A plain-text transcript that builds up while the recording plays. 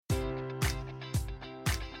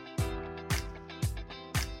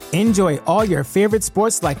Enjoy all your favorite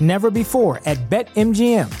sports like never before at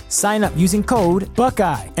BetMGM. Sign up using code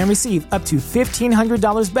Buckeye and receive up to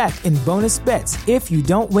 $1,500 back in bonus bets if you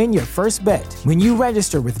don't win your first bet. When you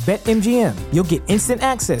register with BetMGM, you'll get instant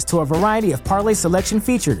access to a variety of parlay selection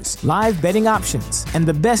features, live betting options, and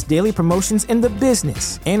the best daily promotions in the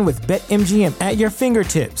business. And with BetMGM at your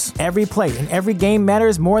fingertips, every play and every game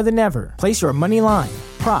matters more than ever. Place your money line,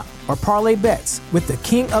 prop, or parlay bets with the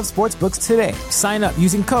king of sportsbooks today. Sign up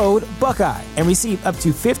using code Buckeye and receive up to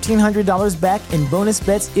 $1,500 back in bonus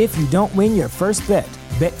bets if you don't win your first bet.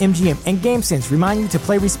 BetMGM and GameSense remind you to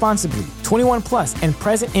play responsibly. 21 plus and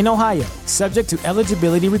present in Ohio, subject to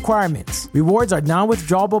eligibility requirements. Rewards are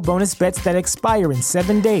non-withdrawable bonus bets that expire in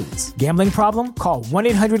 7 days. Gambling problem? Call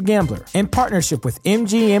 1-800-GAMBLER. In partnership with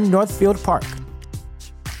MGM Northfield Park.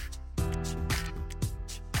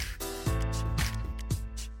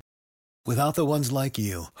 Without the ones like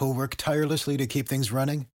you, who work tirelessly to keep things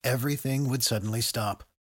running, everything would suddenly stop.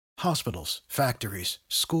 Hospitals, factories,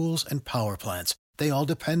 schools, and power plants, they all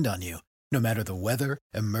depend on you. No matter the weather,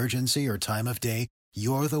 emergency, or time of day,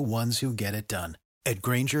 you're the ones who get it done. At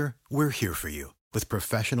Grainger, we're here for you with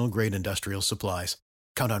professional-grade industrial supplies.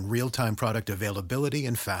 Count on real-time product availability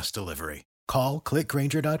and fast delivery. Call, click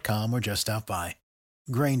Grainger.com, or just stop by.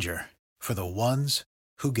 Grainger, for the ones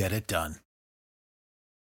who get it done.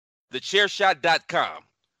 TheChairShot.com.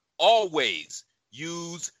 Always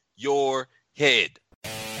use your head.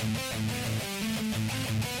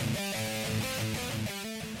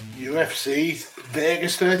 UFC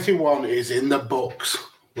Vegas 31 is in the books.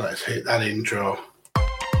 Let's hit that intro.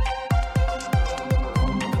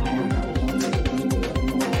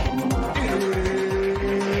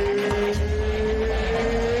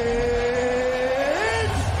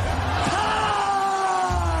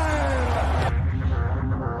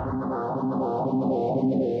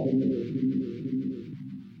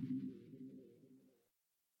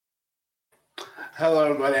 Hello,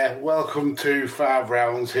 everybody. Welcome to 5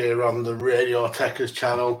 Rounds here on the Radio Techers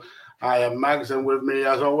channel. I am Mags, and with me,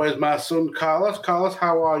 as always, my son Carlos. Carlos,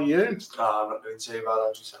 how are you? I'm not doing too bad.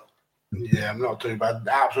 How's yourself? Yeah, I'm not too bad.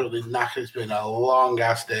 Absolutely knackered. It's been a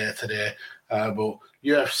long-ass day today. But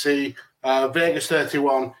UFC Vegas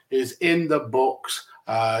 31 is in the books.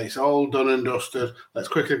 It's all done and dusted. Let's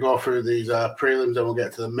quickly go through these prelims, and we'll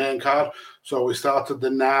get to the main card. So we started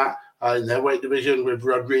the night in the weight division with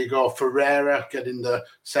Rodrigo Ferreira getting the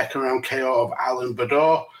second round KO of Alan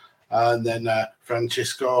Baudot. And then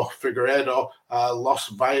Francisco Figueiredo lost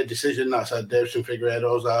via decision. That's Davison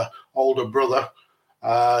Figueiredo's older brother.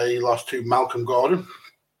 He lost to Malcolm Gordon.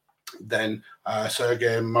 Then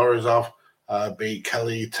Sergey Morozov beat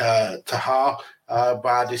Kelly Tahar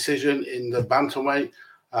by decision in the bantamweight.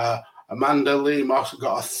 Amanda Lemos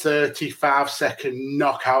got a 35-second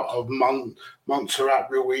knockout of Montserrat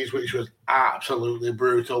Ruiz, which was absolutely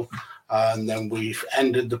brutal. And then we've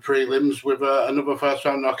ended the prelims with another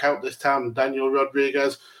first-round knockout, this time Daniel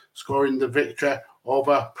Rodriguez scoring the victory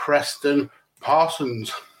over Preston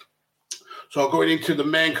Parsons. So going into the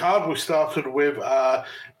main card, we started with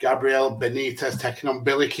Gabriel Benitez taking on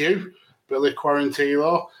Billy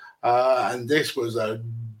Quarantillo. And this was a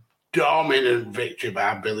dominant victory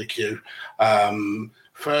by Billy Q.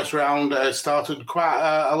 First round started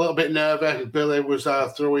quite a little bit nervous. Billy was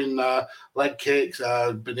throwing leg kicks.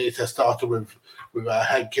 Benitez started with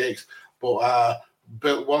head kicks. But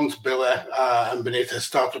once Billy and Benitez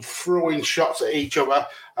started throwing shots at each other,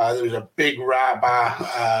 there was a big right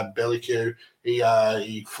by Billy Q.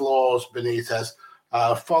 He floors Benitez,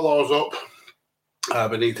 follows up.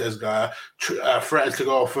 Benitez threatens to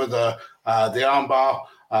go for the armbar.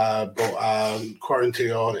 But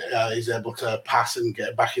Quarantillo is able to pass and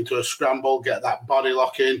get back into a scramble, get that body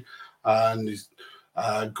lock in, and he's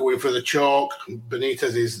going for the choke.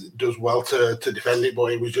 Benitez does well to defend it,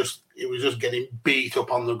 but he was just getting beat up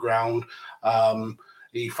on the ground.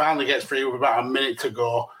 He finally gets free with about a minute to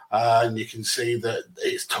go, and you can see that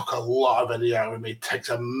it's took a lot of energy out of him. He takes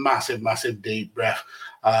a massive, massive deep breath.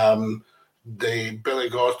 Billy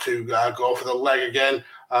goes to go for the leg again.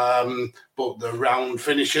 But the round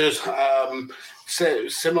finishes.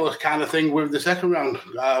 Similar kind of thing with the second round.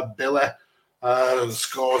 Billy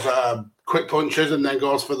scores quick punches and then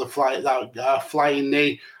goes for the flying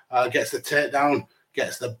knee, gets the takedown,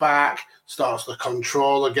 gets the back, starts the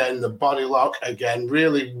control again, the body lock again.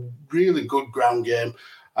 Really, really good ground game.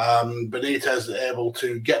 Benitez able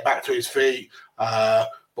to get back to his feet,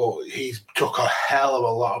 but he's took a hell of a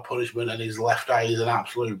lot of punishment, and his left eye is an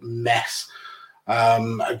absolute mess.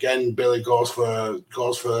 Again, Billy goes for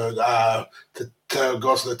the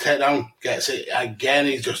takedown, gets it again.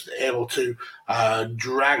 He's just able to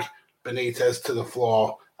drag Benitez to the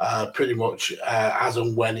floor, pretty much as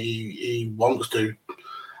and when he wants to.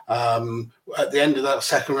 At the end of that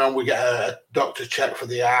second round, we get a doctor check for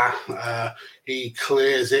the eye. He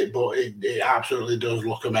clears it, but it absolutely does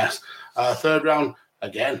look a mess. Third round,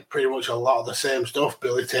 again, pretty much a lot of the same stuff.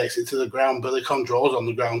 Billy takes it to the ground. Billy controls on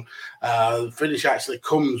the ground. The finish actually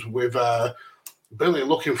comes with Billy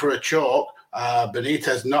looking for a choke.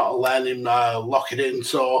 Benitez not letting him lock it in.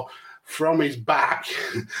 So from his back,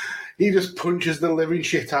 he just punches the living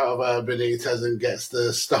shit out of Benitez and gets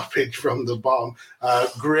the stoppage from the bottom.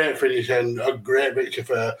 Great finish and a great victory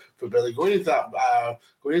for Billy. Going into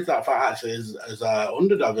that fight actually as an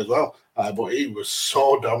underdog as well. But he was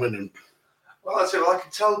so dominant. Well, that's it. Well, I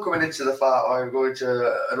can tell coming into the fight I'm going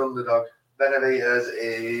to an underdog. Benavidez,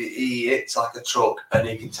 he hits like a truck and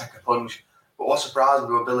he can take a punch. But what surprised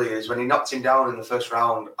me with Billy is when he knocked him down in the first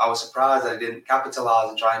round, I was surprised that he didn't capitalise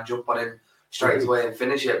and try and jump on him straight away and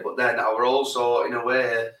finish it. But then I were also, in a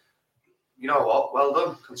way, you know what, well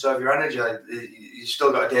done, conserve your energy. You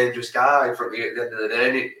still got a dangerous guy in front of you at the end of the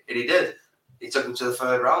day, and he did. He took him to the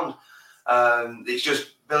third round. It's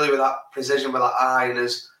just Billy with that precision, with that eye, and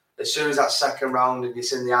as soon as that second round and you've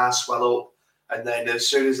seen the eye swell up, and then as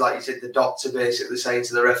soon as, like you said, the doctor basically saying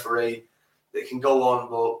to the referee, it can go on,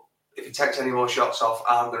 but if he takes any more shots off,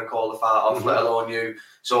 I'm going to call the fight off, let alone you.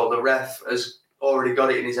 So the ref has already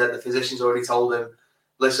got it in his head. The physician's already told him,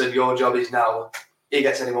 listen, your job is now, he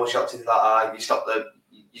gets any more shots into that eye, you stop the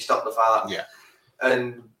fight. Yeah.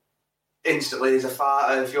 And instantly as a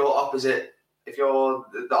fighter, if you're the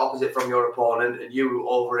opposite from your opponent and you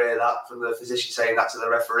overhear that from the physician saying that to the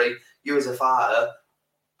referee, you as a fighter,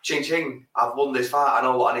 ching ching, I've won this fight, I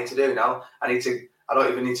know what I need to do now. I don't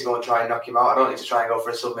even need to go and try and knock him out. I don't need to try and go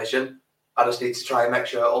for a submission. I just need to try and make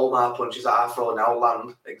sure all my punches that I throw now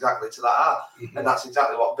land exactly to that eye. Mm-hmm. And that's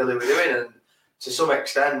exactly what Billy was doing. And to some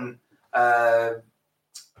extent, Benitez,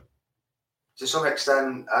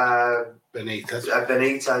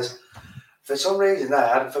 for some reason there,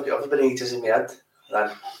 I hadn't forgot of Benitez in my head. Then,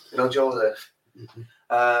 Joseph. Mm-hmm.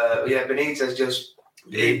 Benitez just...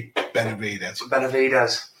 Benavidez.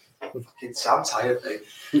 I'm tired, mate.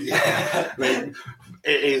 Yeah.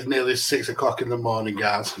 It is nearly 6 o'clock in the morning,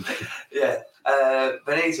 guys. Yeah.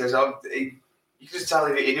 Benitez, you can just tell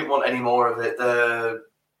he didn't want any more of it.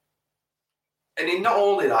 Not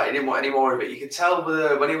only that, he didn't want any more of it. You could tell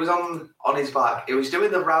when he was on his back, he was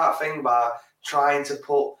doing the right thing by trying to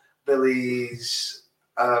put Billy's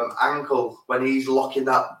ankle when he's locking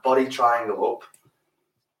that body triangle up.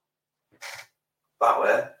 That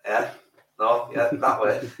way, yeah. No, yeah, that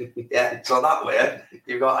way. Yeah, so that way,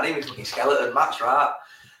 you've got an even fucking skeleton match, right?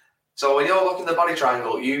 So when you're looking at the body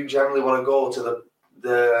triangle, you generally want to go to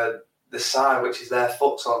the side, which is their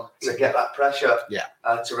foot's on, to get that pressure,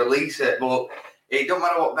 to release it. But it don't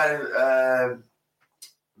matter what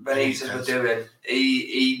Benitez was doing.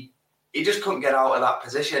 He just couldn't get out of that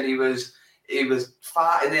position. He was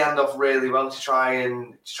fighting the handoff really well to try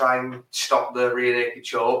and stop the rear naked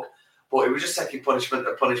choke. But he was just taking punishment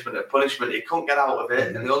to punishment to punishment. He couldn't get out of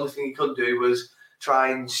it. And the only thing he could do was try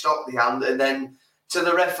and stop the hand. And then to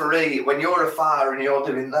the referee, when you're a fighter and you're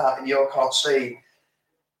doing that and you can't see,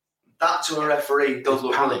 that to a referee does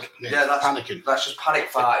look panic. Yeah, that's panicking. That's just panic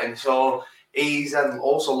fighting. So he's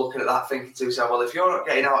also looking at that thinking to himself, well, if you're not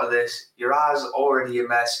getting out of this, your eye's already a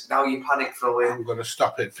mess. Now you panic throwing. I'm going to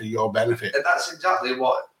stop it for your benefit. And that's exactly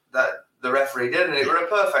what the referee did. And it were a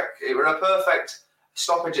perfect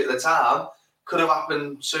stoppage at the time. Could have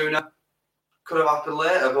happened sooner, could have happened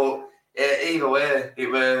later, but either way,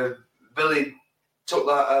 Billy took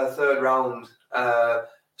that third round,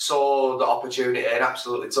 saw the opportunity and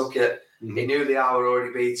absolutely took it. Mm-hmm. He knew the hour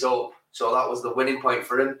already beat up, so that was the winning point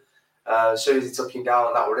for him. As soon as he took him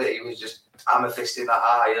down, that was it. He was just hammer fisting that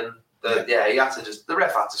eye, and he had to the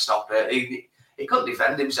ref had to stop it. He couldn't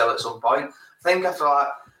defend himself at some point. I think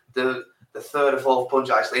after the third or fourth punch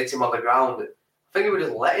actually hit him on the ground, I think he was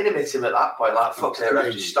just letting him hit him at that point. Like, fuck's sake,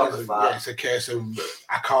 ref, just stop the fight. Yeah, it's a case of,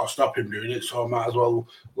 I can't stop him doing it, so I might as well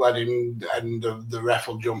let him, and the ref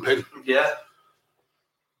will jump in. Yeah.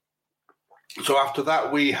 So after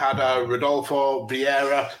that, we had Rodolfo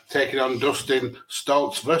Vieira taking on Dustin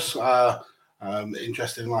Stoltzfus.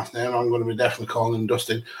 Interesting last name. I'm going to be definitely calling him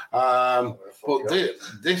Dustin. But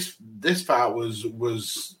this fight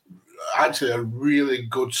was actually a really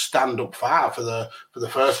good stand-up fight for the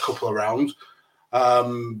first couple of rounds.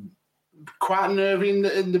 Quite nervy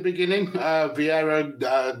in the beginning.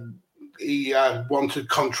 Vieira he wanted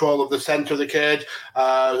control of the centre of the cage.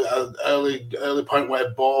 An early point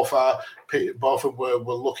where both of them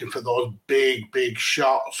were looking for those big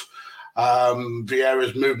shots.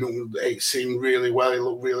 Vieira's movement, it seemed really well. He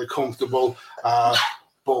looked really comfortable.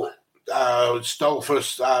 but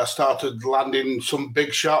Stolfus started landing some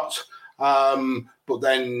big shots. But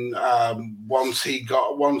then once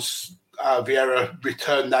Vieira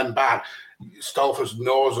returned them back, Stolfus'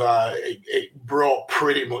 nose it broke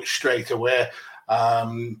pretty much straight away.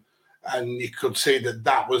 And you could see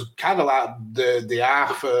that was kind of like the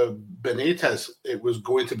eye for Benitez. It was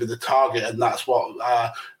going to be the target, and that's what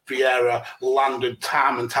Vieira landed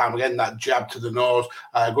time and time again, that jab to the nose.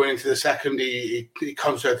 Going into the second, he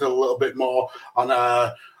concentrated a little bit more on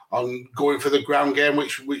going for the ground game,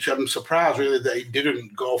 which I'm surprised really that he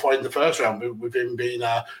didn't go for in the first round, with him being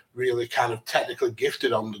really kind of technically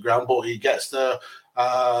gifted on the ground. But he gets the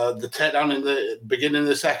takedown in the beginning of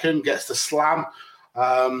the second, gets the slam.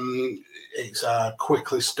 It's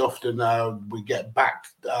quickly stuffed, and we get back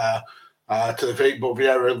to the feet, but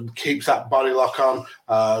Vieira keeps that body lock on.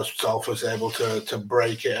 Stolfus able to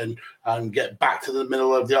break it and get back to the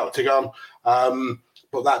middle of the octagon.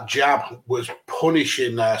 But that jab was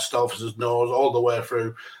punishing Stolfus' nose all the way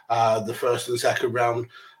through the first and second round.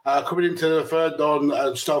 Coming into the third,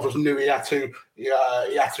 Stolfus knew he had to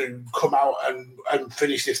come out and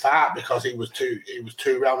finish this fight because he was two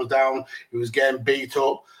rounds down. He was getting beat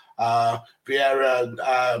up. Vieira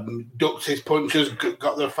ducked his punches,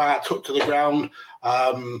 got the fight took to the ground,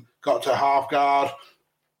 got to half guard,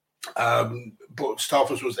 but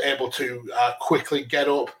Stolfus was able to quickly get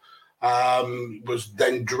up. Was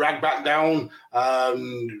then dragged back down.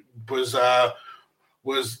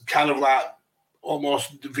 Was kind of like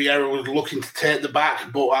almost Vieira was looking to take the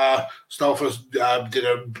back, but Stolfus did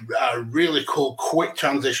a really cool quick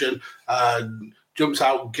transition. Jumps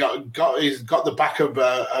out, got the back of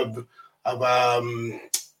Vieira,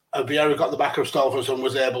 got the back of Stolfus, and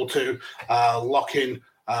was able to lock in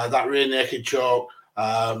that rear naked choke.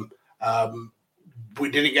 We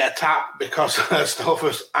didn't get a tap because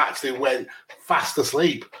Stolfus actually went fast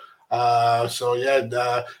asleep. After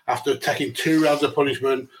taking 2 rounds of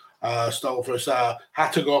punishment, Stolfus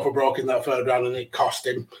had to go for broke in that third round, and it cost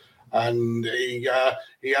him. And he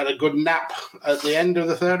had a good nap at the end of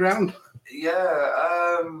the third round.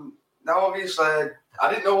 Yeah. Now, obviously, I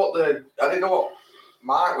didn't know what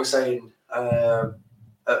Mark was saying at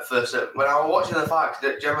first. When I was watching the fight,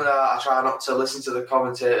 generally I try not to listen to the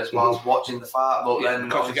commentators whilst watching the fight, but then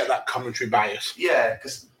because you get that commentary bias. Yeah,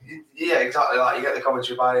 exactly. Like you get the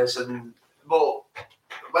commentary bias, but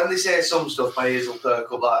when they say some stuff, my ears will perk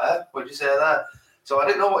up. Like, what'd you say there? So I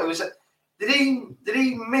didn't know what he was saying. Did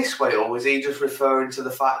he miss weight, or was he just referring to the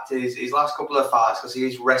fact his last couple of fights, because he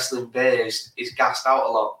is wrestling based, he's gassed out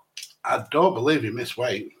a lot? I don't believe he missed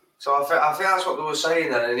weight. So I think that's what they were saying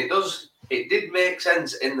then, and it did make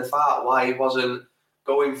sense in the fight why he wasn't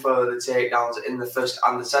going for the takedowns in the first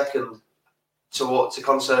and the second to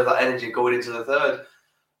conserve that energy going into the third.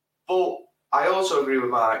 But I also agree with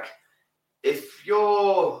Mark. If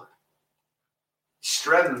your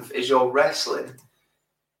strength is your wrestling,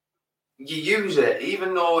 you use it,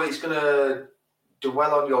 even though it's going to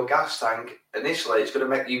dwell on your gas tank initially, it's going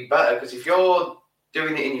to make you better, because if you're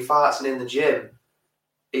doing it in your fights and in the gym,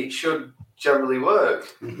 it should generally work.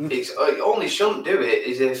 Mm-hmm. It only shouldn't do it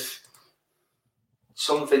is if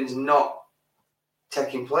something's not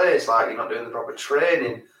taking place, like you're not doing the proper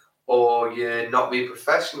training, or you're not being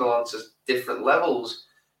professional onto different levels.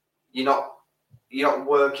 You're not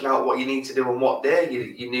working out what you need to do on what day.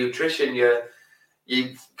 Your nutrition, your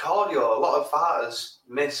cardio. A lot of fighters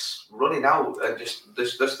miss running out, and just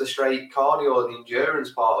the straight cardio, the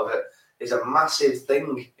endurance part of it is a massive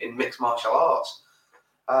thing in mixed martial arts.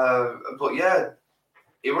 But yeah,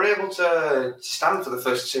 he were able to stand for the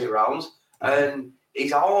first 2 rounds, and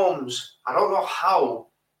his arms, I don't know how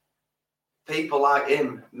people like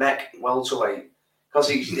him make welterweight, because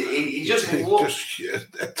he just looked just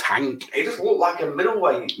a tank. He just looked like a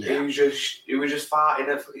middleweight. Yeah. He was just fighting.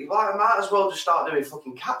 He might as well just start doing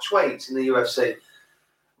fucking catch weights in the UFC.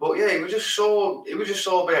 But yeah, he was just so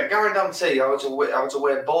big. I guarantee I was to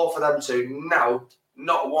weigh both of them two. Now,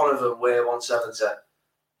 not one of them weigh 170.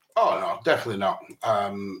 Oh no, definitely not.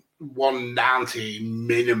 190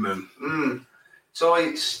 minimum. So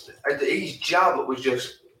his jab was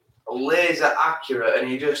just laser accurate, and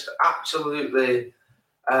he just absolutely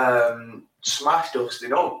smashed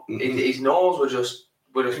Dustin up. Mm-hmm. His nose was just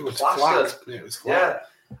plastered. Flat. It was flat. Yeah.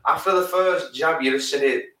 After the first jab, you just seen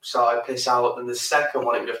it sort of piss out, and the second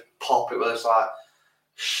one, it just pop. It was like,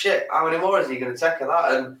 shit, how many more is he going to take of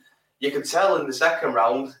that? And you could tell in the second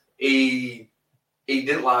round, he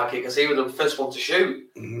didn't like it, because he was the first one to shoot.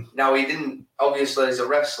 Mm-hmm. Now, he didn't, obviously, as a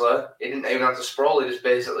wrestler, he didn't even have to sprawl. He just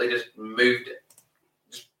basically just moved it.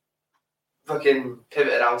 Just fucking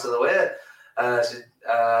pivoted out of the way.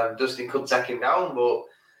 Dustin could take him down. But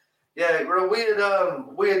yeah, it was a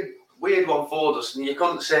weird one for Dustin. You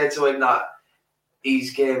couldn't say to him that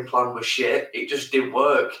his game plan was shit. It just didn't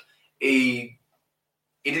work. He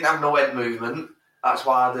didn't have no head movement. That's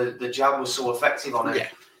why the jab was so effective on him. Yeah.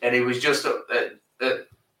 And he was just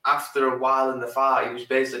after a while in the fight, he was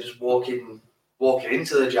basically just walking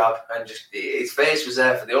into the jab, and just his face was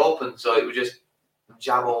there for the open, so it was just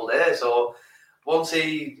jab all day. So once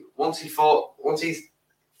he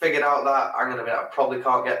figured out that I probably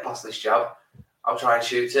can't get past this jab, I'll try and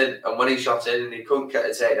shoot in. And when he shot in and he couldn't get a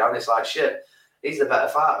takedown, it's like shit. He's the better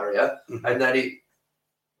fighter here. Mm-hmm. And then he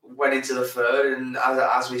went into the third, and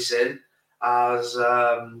as we seen, as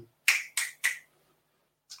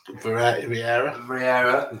Vieira.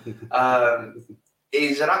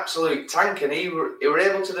 He's an absolute tank, and he were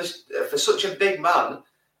able to just, for such a big man,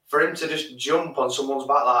 for him to just jump on someone's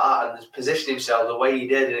back like that and just position himself the way he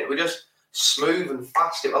did, and it was just smooth and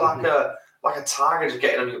fast. It was like a tiger just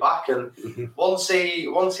getting on your back. And once he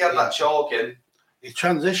had that choke in, he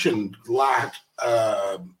transitioned like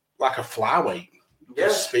a flyweight. Yeah,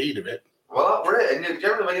 the speed of it. Well, that was it. And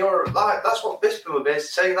generally, when you're like, that's what Bisping was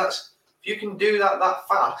basically saying. That's if you can do that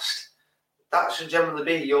fast, that should generally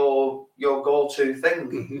be your go-to thing.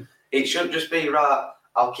 Mm-hmm. It shouldn't just be, right,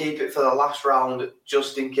 I'll keep it for the last round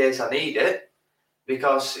just in case I need it.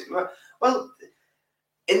 Because, well,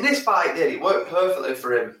 in this fight, it worked perfectly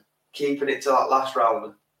for him, keeping it to that last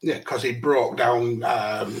round. Yeah, because he broke down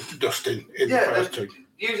Dustin in the first two.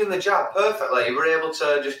 Using the jab perfectly, you were able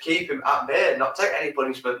to just keep him at bay, not take any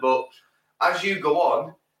punishment. But as you go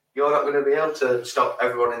on, you're not going to be able to stop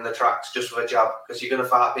everyone in the tracks just with a jab, because you're going to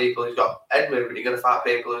fight people who's got head movement. You're going to fight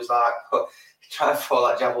people who's like, try and throw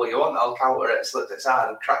that jab all you want, I'll counter it, slip it aside,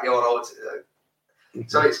 and crack you on over to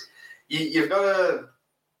it. So it's you've got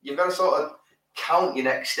to sort of count your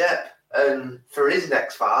next step. And for his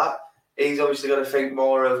next fight, he's obviously going to think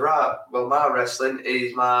more of, right, well, my wrestling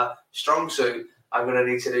is my strong suit. I'm going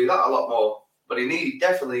to need to do that a lot more. But he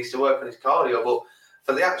definitely needs to work on his cardio. But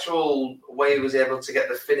for the actual way he was able to get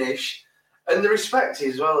the finish, and the respect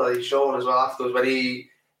as well that he's shown as well afterwards, when he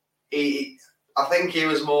I think he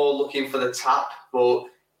was more looking for the tap, but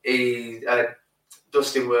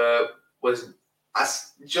Dustin was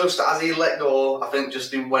just as he let go, I think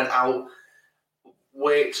Justin went out,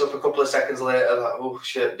 wakes up a couple of seconds later, like, oh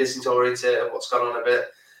shit, disorientated, what's gone on a bit,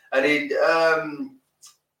 and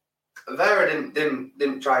Vera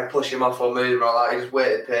didn't try and push him off or move him or like that. He just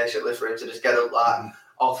waited patiently for him to just get up like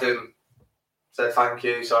off him, said thank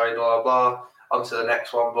you, sorry, blah blah, on to the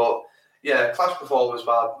next one. But yeah, class performance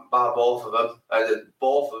by both of them, and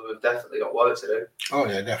both of them have definitely got work to do. Oh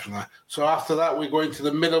yeah, definitely. So after that, we go into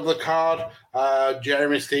the middle of the card.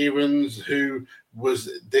 Jeremy Stephens,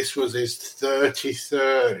 this was his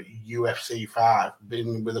 33rd UFC fight,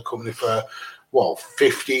 been with the company for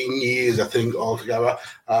 15 years, I think, altogether.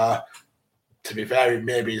 To be fair,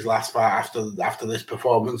 maybe his last fight after this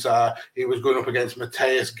performance. He was going up against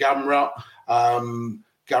Mateusz Gamrot.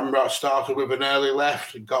 Gamrot started with an early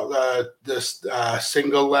left, got the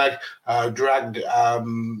single leg, dragged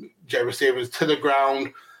Jeremy Stephens to the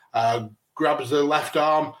ground, grabs the left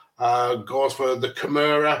arm, goes for the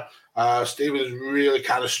Kimura. Stephens really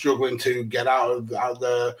kind of struggling to get out of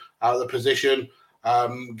the position.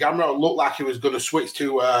 Gamrot looked like he was going to switch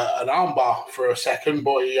to an armbar for a second,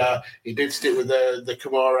 but he did stick with the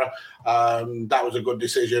Kimura. That was a good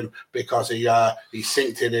decision because he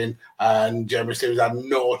synced it in, and Jeremy Stephens had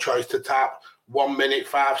no choice to tap. 1 minute,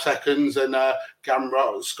 5 seconds, and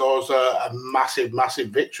Gamrot scores a massive, massive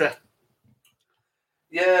victory.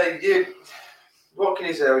 Yeah, what can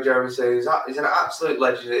you say with Jeremy Stephens? He's an absolute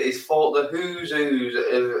legend. He's fought the who's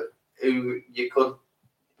who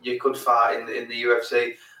you could fight in the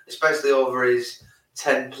UFC, especially over his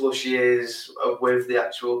 10 plus years with the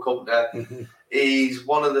actual company. Mm-hmm. He's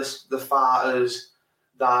one of the fighters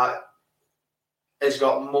that has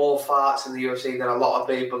got more fights in the UFC than a lot of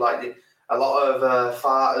people. Like a lot of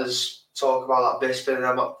fighters talk about like Bisping and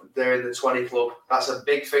them, they're in the 20 club. That's a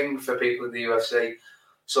big thing for people in the UFC.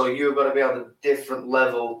 So you've got to be on a different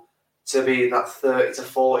level to be in that 30 to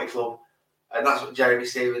 40 club. And that's what Jeremy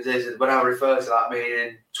Stephens is. And when I refer to that,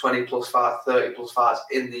 meaning 20 plus fights, 30 plus fights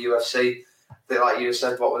in the UFC, I think like you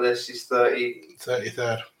said, what was this? His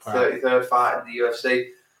 33rd fight in the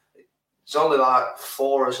UFC. It's only like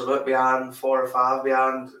 4 or 5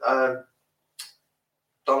 behind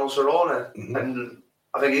Donald Cerrone. Mm-hmm. And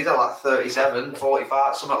I think he's at like 37, 40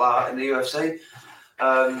 fights, something like that in the UFC.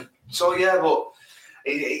 So yeah, but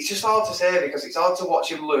it's just hard to say because it's hard to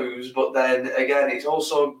watch him lose. But then again, it's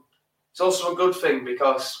also It's also a good thing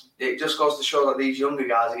because it just goes to show that these younger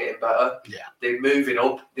guys are getting better. Yeah. They're moving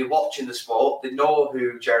up. They're watching the sport. They know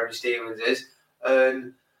who Jeremy Stephens is.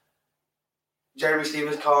 And Jeremy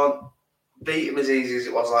Stephens can't beat him as easy as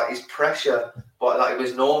it was. Like, his pressure, what like he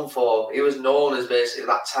was known for. He was known as basically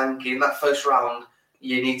that tanky. In that first round,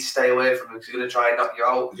 you need to stay away from him because he's going to try and knock you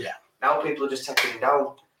out. Yeah. Now people are just taking him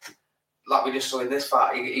down. Like we just saw in this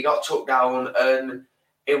fight. He got took down and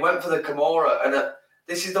it went for the Kimura. And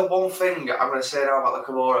this is the one thing I'm going to say now about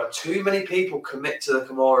the Kimura. Too many people commit to the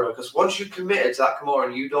Kimura because once you've committed to that Kimura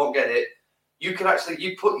and you don't get it, you can actually,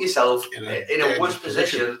 you put yourself in a worse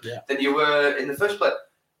position than you were in the first place.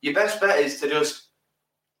 Your best bet is to just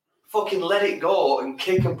fucking let it go and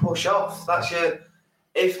kick and push off. That's your,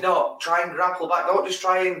 if not, try and grapple back. Don't just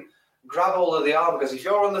try and grab hold of the arm because if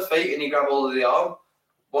you're on the feet and you grab hold of the arm,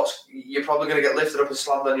 you're probably going to get lifted up and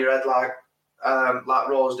slammed on your head like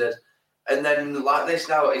Rose did. And then like this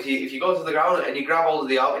now, if you go to the ground and you grab hold of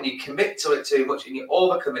the arm and you commit to it too much and you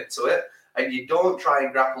overcommit to it and you don't try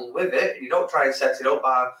and grapple with it and you don't try and set it up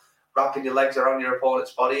by wrapping your legs around your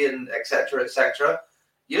opponent's body and etc.,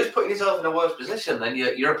 you're just putting yourself in a worse position. And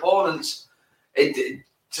your opponents, to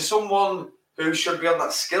someone who should be on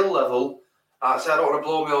that skill level, I say I don't want to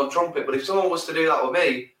blow my own trumpet, but if someone was to do that with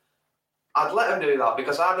me, I'd let them do that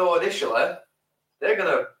because I know initially I'm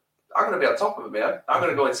going to be on top of them, man. I'm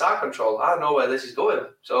going to go in side control. I know where this is going.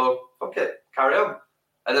 So, fuck it. Carry on.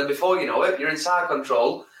 And then before you know it, you're in side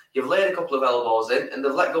control. You've laid a couple of elbows in and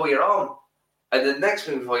they've let go of your arm. And the next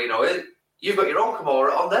thing before you know it, you've got your own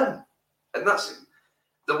Kimura on them. And that's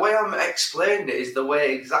the way I'm explaining it is the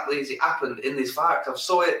way exactly as it happened in this fight. I've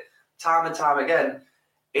saw it time and time again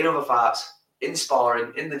in other fights, in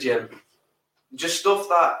sparring, in the gym. Just stuff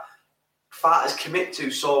that fighters commit to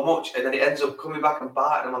so much and then it ends up coming back and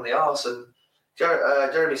biting them on the arse. And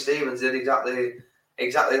Jeremy Stephens did exactly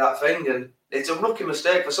that thing. And it's a rookie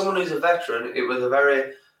mistake. For someone who's a veteran, it was a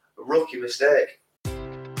very rookie mistake.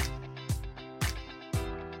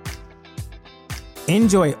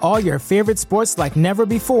 Enjoy all your favorite sports like never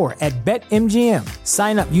before at BetMGM.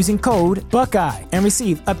 Sign up using code Buckeye and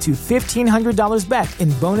receive up to $1,500 back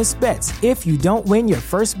in bonus bets if you don't win your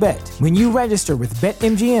first bet. When you register with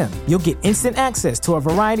BetMGM, you'll get instant access to a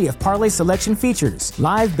variety of parlay selection features,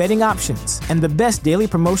 live betting options, and the best daily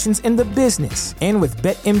promotions in the business. And with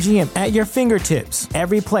BetMGM at your fingertips,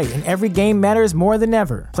 every play and every game matters more than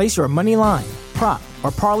ever. Place your money line, prop, or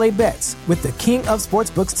parlay bets with the king of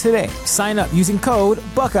sportsbooks today. Sign up using code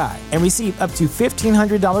Buckeye and receive up to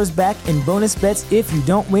 $1,500 back in bonus bets if you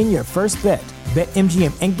don't win your first bet.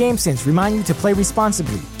 BetMGM and GameSense remind you to play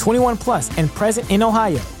responsibly. 21 plus and present in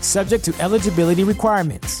Ohio, subject to eligibility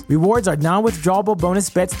requirements. Rewards are non-withdrawable bonus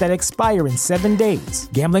bets that expire in 7 days.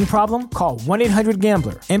 Gambling problem? Call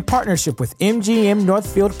 1-800-GAMBLER in partnership with MGM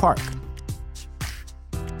Northfield Park.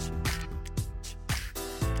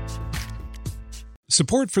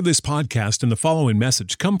 Support for this podcast and the following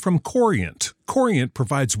message come from Corient. Corient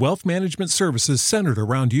provides wealth management services centered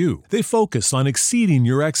around you. They focus on exceeding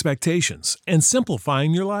your expectations and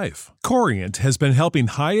simplifying your life. Corient has been helping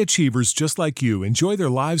high achievers just like you enjoy their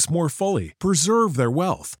lives more fully, preserve their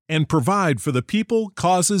wealth, and provide for the people,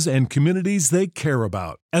 causes, and communities they care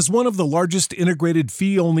about. As one of the largest integrated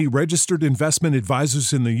fee-only registered investment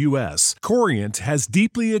advisors in the U.S., Corient has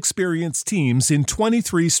deeply experienced teams in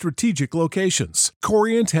 23 strategic locations.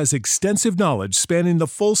 Corient has extensive knowledge spanning the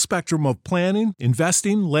full spectrum of planning,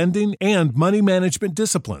 investing, lending, and money management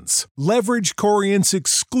disciplines. Leverage Corient's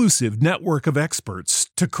exclusive network of experts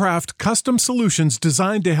to craft custom solutions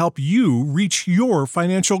designed to help you reach your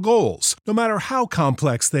financial goals, no matter how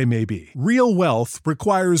complex they may be. Real wealth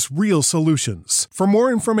requires real solutions. For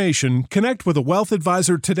more information, connect with a wealth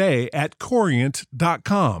advisor today at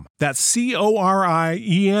Corient.com. That's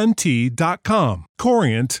Corient.com.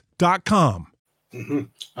 Corient.com. Mm-hmm.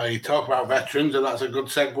 You talk about veterans, and that's a good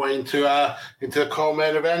segue into the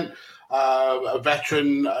co-main event. A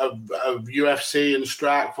veteran of UFC and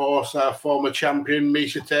Strikeforce, former champion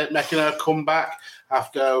Miesha Tate, making her comeback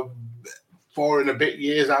after 4 and a bit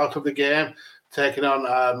years out of the game, taking on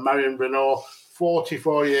Marion Reneau,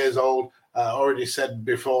 44 years old. Already said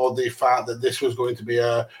before the fight that this was going to be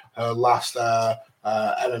her last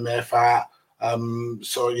MMA fight.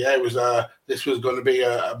 It was this was going to be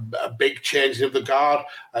a big change of the guard,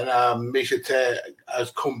 and Miesha Tate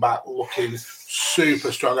has come back looking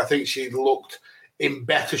super strong. I think she looked in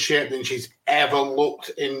better shape than she's ever looked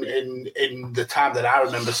in the time that I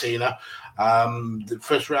remember seeing her. The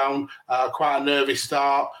first round, quite a nervy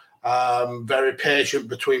start, very patient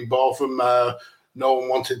between both of them. No one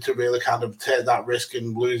wanted to really kind of take that risk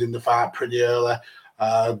in losing the fight pretty early.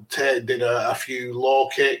 Tate did a few low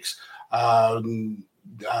kicks.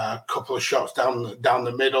 a couple of shots down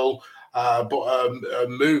the middle, but her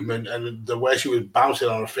movement and the way she was bouncing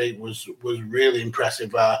on her feet was really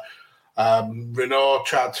impressive. Renault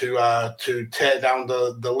tried to take down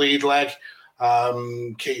the lead leg,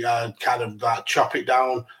 kind of chop it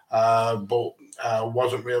down, but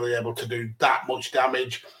wasn't really able to do that much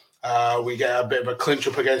damage. We get a bit of a clinch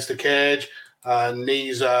up against the cage,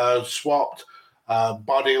 knees swapped,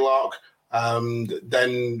 body lock,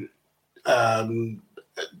 then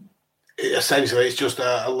essentially it's just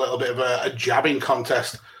a little bit of a jabbing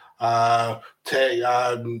contest.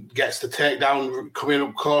 Gets the takedown coming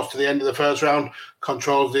up close to the end of the first round,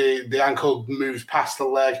 controls the ankle, moves past the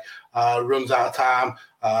leg, runs out of time,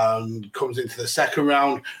 comes into the second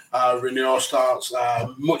round. Renault starts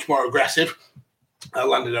much more aggressive,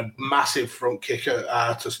 landed a massive front kick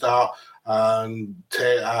to start, and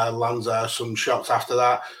lands some shots after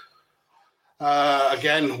that.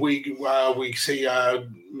 Again, we see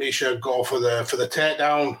Misha go for the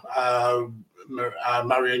takedown.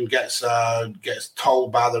 Marion gets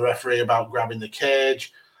told by the referee about grabbing the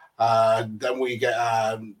cage. Then we get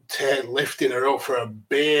Tate lifting her up for a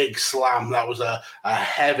big slam. That was a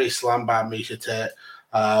heavy slam by Misha Tate,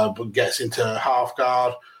 but gets into half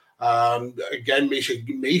guard. Again,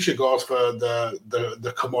 Misha goes for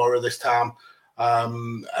the Kimura this time.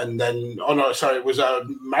 And then, it was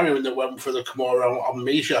Marion that went for the Kimura on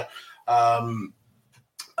Misha.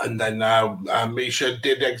 And then Misha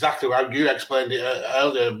did exactly how you explained it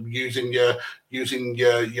earlier, using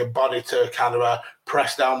your body to kind of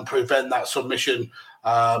press down, prevent that submission,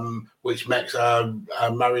 which makes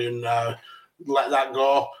Marion let that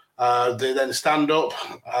go. They then stand up,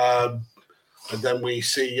 and then we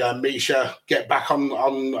see Misha get back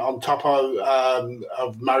on top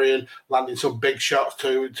of Marion, landing some big shots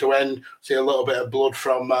to end. See a little bit of blood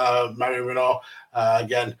from Marion Renault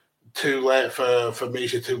again. Too late for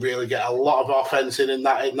Misha to really get a lot of offense in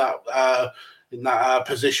that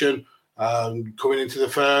position. Coming into the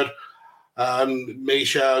third,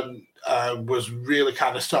 Misha was really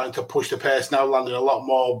kind of starting to push the pace now, landing a lot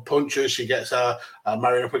more punches. She gets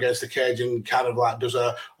Marion up against the cage and kind of like does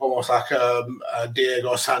almost like a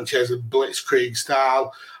Diego Sanchez blitzkrieg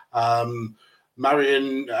style.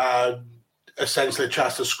 Marion essentially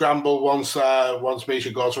tries to scramble once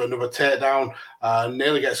Misha goes for another takedown,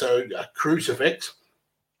 nearly gets a crucifix,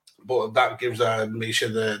 but that gives Misha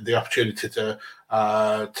the opportunity to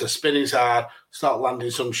spin inside, start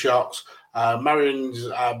landing some shots. Marion's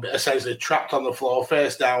essentially trapped on the floor,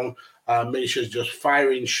 face down. Misha's just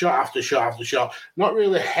firing shot after shot after shot. Not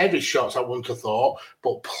really heavy shots, I wouldn't have thought,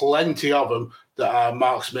 but plenty of them that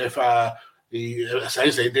Mark Smith, he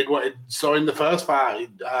essentially did what he saw in the first fight.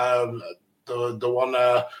 The one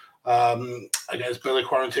against Billy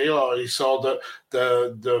Quarantillo, he saw that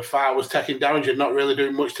the fight was taking damage and not really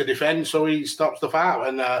doing much to defend, so he stops the fight.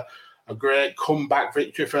 And a great comeback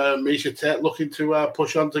victory for Misha Tate, looking to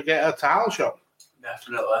push on to get a title shot.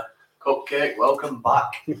 Definitely. Cupcake, welcome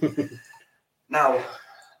back. Now, I'm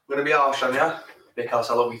going to be harsh on you because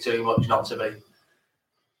I love you too much not to be.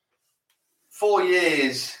 4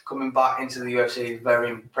 years coming back into the UFC is very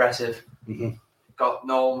impressive. Mm-hmm. Got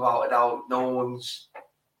no, without a doubt, no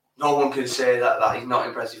one can say that he's not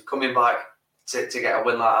impressive. Coming back to get a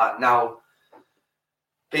win like that. Now,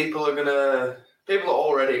 people are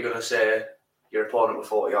already gonna say your opponent was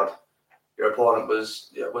 40 odd. Your opponent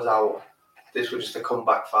was out. This was just a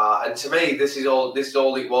comeback fight. And to me, this is all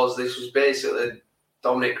it was. This was basically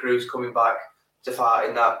Dominic Cruz coming back to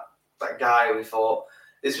fighting that guy we thought.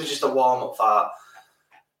 This was just a warm-up fight.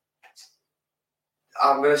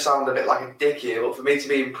 I'm going to sound a bit like a dick here, but for me to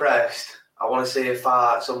be impressed, I want to see a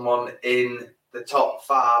fight, someone in the top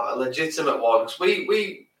 5, a legitimate one. Because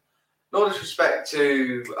we no disrespect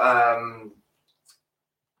to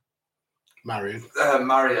Marion.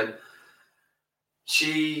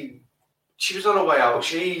 She was on her way out.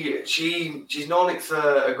 She's known it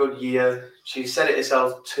for a good year. She's said it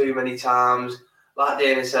herself too many times. Like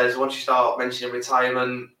Dana says, once you start mentioning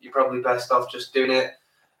retirement, you're probably best off just doing it.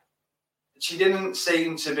 She didn't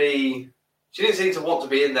seem to want to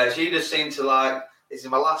be in there. She just seemed to like, this is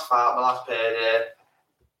my last fight, my last payday.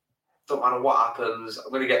 Don't matter what happens, I'm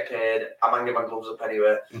going to get paid. I'm hanging my gloves up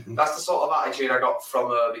anyway. Mm-hmm. That's the sort of attitude I got from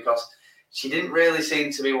her, because she didn't really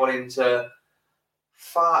seem to be wanting to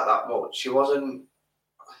fight that much. She wasn't.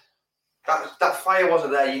 That fire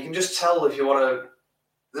wasn't there. You can just tell if you want to.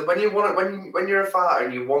 When you're a fighter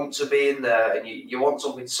and you want to be in there and you want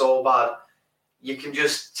something so bad, you can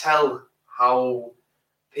just tell how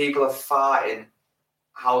people are fighting,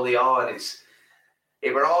 how they are, and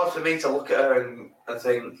it were hard for me to look at her and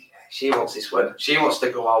think she wants this win. She wants to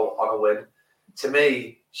go out on a win. To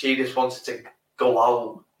me, she just wanted to go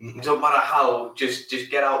out. Mm-hmm. It doesn't matter how, just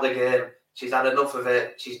get out the game. She's had enough of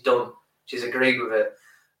it. She's done. She's agreed with it.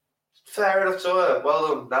 Fair enough to her.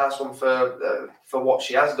 Well done. Nice one for what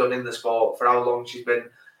she has done in the sport, for how long she's been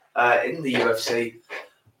in the UFC.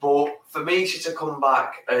 But for Miesha to come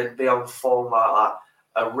back and be on form like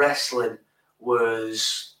that, wrestling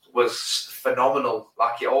was phenomenal,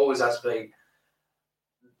 like it always has been.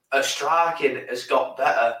 Her striking has got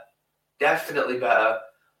better, definitely better.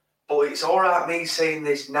 But it's all right me saying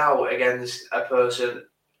this now against a person.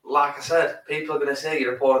 Like I said, people are going to say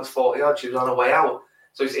your opponent's 40-odd, she was on her way out.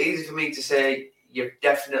 So it's easy for me to say you've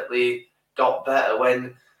definitely got better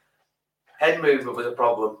when head movement was a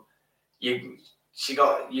problem. You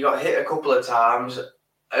got hit a couple of times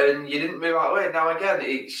and you didn't move out of the way. Now again,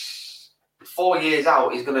 it's 4 years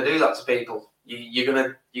out. He's going to do that to people. You're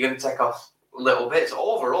gonna take off little bits.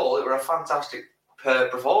 Overall, it was a fantastic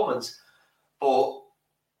performance. But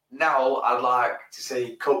now I'd like to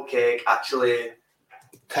see Cupcake actually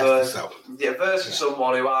versus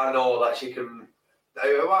someone who I know that she can.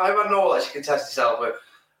 I know that she can test herself with.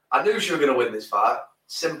 I knew she was going to win this fight.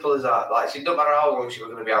 Simple as that. Like, it doesn't matter how long she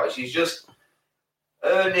was going to be out. She's just.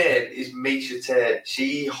 Her name is Miesha Tate.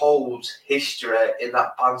 She holds history in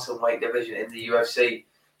that bantamweight division in the UFC.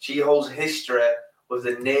 She holds history with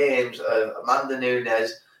the names of Amanda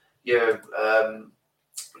Nunes, your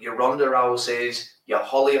Ronda Rouseys, your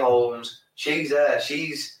Holly Holmes. She's there.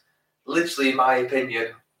 She's literally, in my opinion,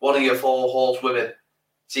 one of your 4 horsewomen.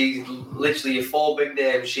 She's literally your 4 big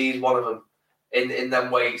names. She's one of them in them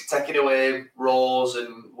weights. Taking away Rose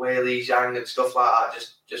and Weili Zhang and stuff like that.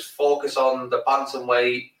 Just focus on the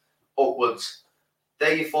bantamweight upwards.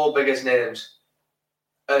 They're your 4 biggest names.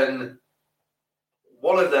 And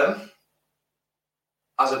one of them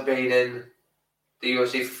hasn't been in the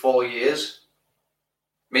UFC for 4 years.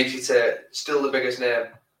 Miesha Tate, still the biggest name.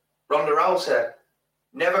 Ronda Rousey,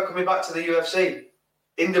 never coming back to the UFC.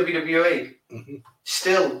 In WWE,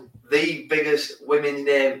 still the biggest women's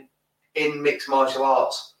name in mixed martial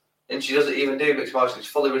arts. And she doesn't even do mixed martial arts,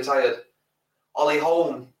 she's fully retired. Holly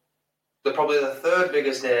Holm, probably the 3rd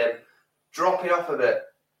biggest name, dropping off a bit.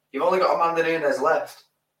 You've only got Amanda Nunes left.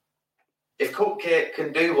 If Cupcake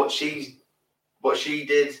can do what she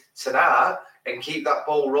did tonight and keep that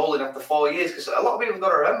ball rolling after 4 years, because a lot of people have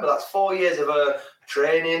got to remember that's 4 years of her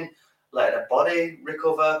training, letting her body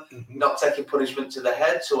recover, not taking punishment to the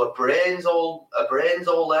head, so her brain's all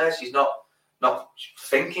there. She's not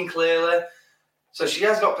thinking clearly. So she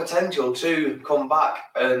has got potential to come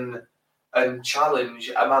back and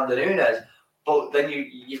challenge Amanda Nunes. But then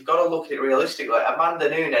you've got to look at it realistically. Amanda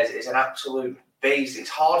Nunes is an absolute beast. It's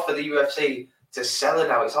hard for the UFC to sell her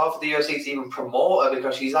now. It's hard for the UFC to even promote her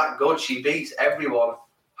because she's that good. She beats everyone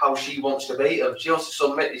how she wants to beat them. She wants to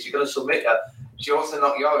submit you, she's going to submit her. She wants to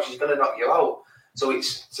knock you out, she's going to knock you out. So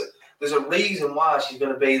there's a reason why she's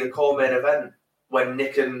going to be the co-main event when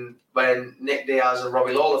Nick Diaz and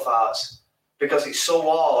Robbie Lawler fights. Because it's so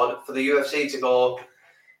hard for the UFC to go,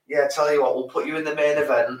 yeah, tell you what, we'll put you in the main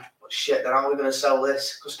event, but shit, then how are we going to sell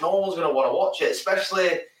this? Because no one's going to want to watch it, especially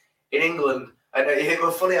in England. And it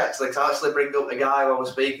was funny, actually, because I actually bring up the guy I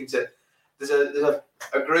was speaking to. There's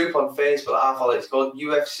a group on Facebook that I follow. It's called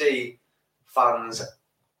UFC Fans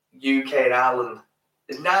UK and Ireland.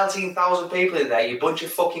 There's 19,000 people in there, you bunch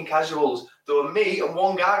of fucking casuals. There were me and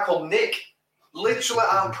one guy called Nick. Literally,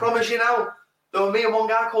 I promise you now, there were me and one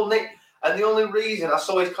guy called Nick. And the only reason I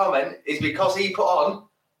saw his comment is because he put on,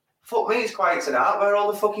 fuck me, it's quiet tonight, where are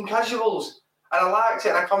all the fucking casuals? And I liked it,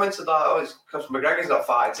 and I commented that, oh, it's because McGregor's not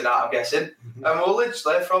fighting tonight, I'm guessing. And we're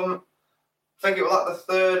literally from, I think it was like the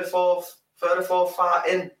third or fourth fight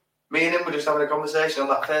in, me and him were just having a conversation on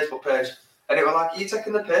that Facebook page. And it was like, are you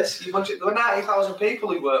taking the piss? There were 90,000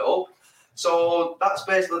 people who were up. So that's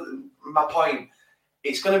basically my point.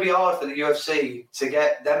 It's going to be hard for the UFC to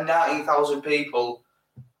get them 90,000 people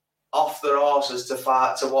off their horses to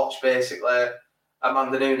fight, to watch basically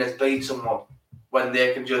Amanda Nunes beat someone when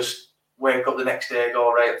they can just wake up the next day,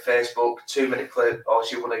 go right at Facebook, 2-minute clip, oh,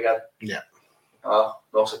 she won again. Yeah. Oh,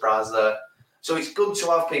 no surprise there. So it's good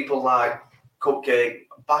to have people like Cupcake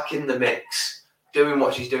back in the mix, doing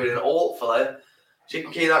what she's doing, and hopefully she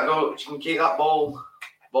can keep that go. She can keep that ball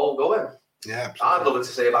going. Yeah, absolutely. I'd love to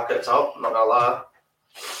see her back at the top. I'm not gonna lie.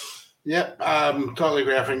 Yeah, totally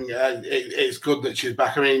agree. I think it's good that she's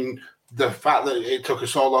back. I mean, the fact that it took her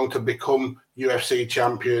so long to become UFC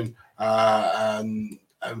champion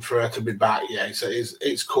and for her to be back, yeah,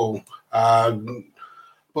 it's cool. But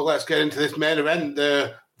let's get into this main event.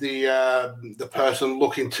 The person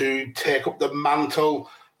looking to take up the mantle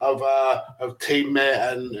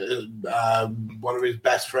teammate and one of his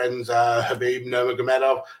best friends, Khabib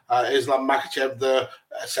Nurmagomedov, Islam Makhachev,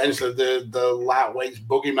 essentially the lightweight's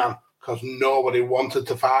boogeyman, because nobody wanted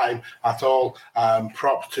to fight him at all.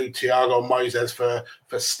 Props to Thiago Moises for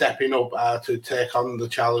stepping up to take on the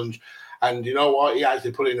challenge. And you know what? He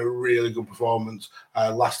actually put in a really good performance.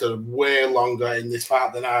 Lasted way longer in this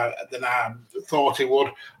fight than I thought he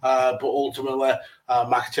would. But ultimately,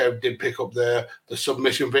 Makhachev did pick up the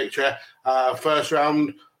submission victory. First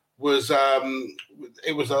round was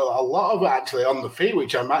it was a lot of it actually on the feet,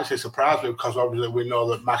 which I'm actually surprised with, because obviously we know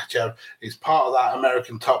that Makhachev is part of that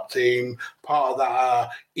American top team, part of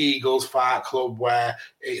that Eagles Fight Club, where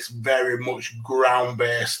it's very much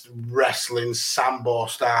ground-based wrestling, Sambo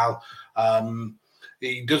style.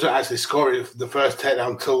 He doesn't actually score the first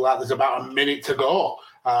takedown until there's about a minute to go.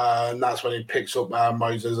 And that's when he picks up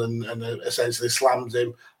Moises and essentially slams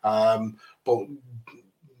him. But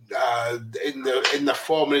in the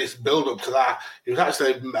 4 minutes build up to that, it was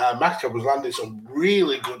actually Makhachev was landing some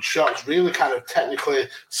really good shots, really kind of technically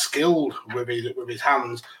skilled with his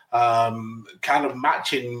hands, kind of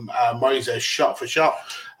matching Moises shot for shot.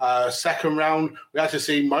 Second round, we had to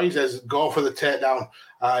see Moises go for the takedown.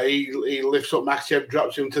 He lifts up Makhachev,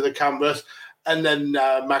 drops him to the canvas, and then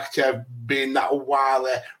Makhachev, being that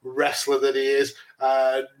wily wrestler that he is,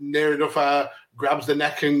 near enough grabs the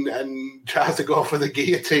neck and tries to go for the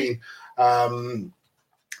guillotine. But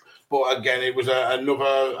again, it was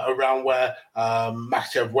another round where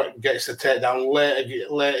Makhachev gets the takedown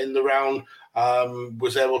late in the round,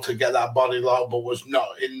 was able to get that body lock, but was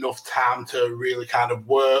not enough time to really kind of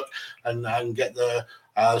work and get the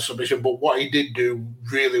submission. But what he did do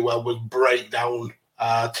really well was break down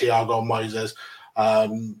Thiago Moises.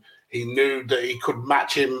 He knew that he could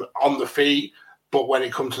match him on the feet, but when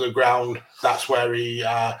it comes to the ground, that's where he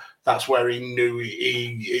knew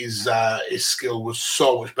his skill was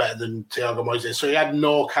so much better than Thiago Moises. So he had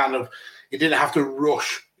he didn't have to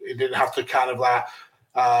rush. He didn't have to kind of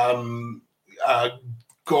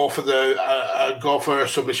go for a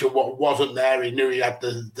submission what wasn't there. He knew he had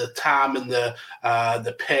the time and the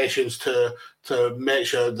patience to make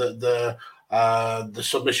sure that the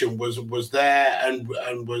submission was there and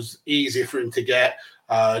was easy for him to get.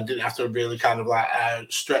 Didn't have to really kind of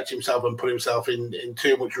stretch himself and put himself in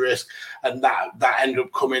too much risk, and that ended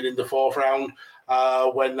up coming in the fourth round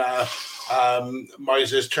when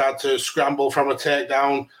Moises tried to scramble from a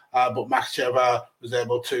takedown, but Makhachev was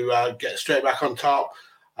able to get straight back on top.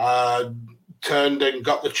 Turned and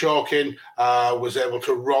got the choke in, was able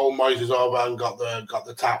to roll Moises over and got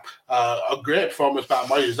the tap. A great performance by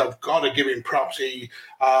Moises. I've got to give him props.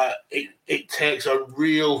 It takes a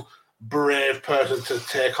real brave person to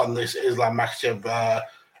take on this Islam Makhachev.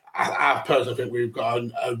 I personally think we've got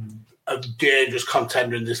a dangerous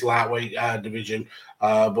contender in this lightweight division.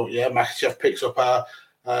 But yeah, Makhachev picks up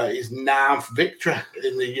his 9th victory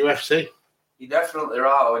in the UFC. You're definitely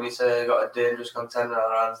right when you say got a dangerous contender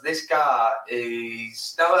on our hands. This guy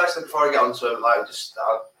is... Now, actually, before I get onto it, I'll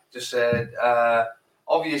just say,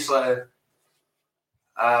 obviously,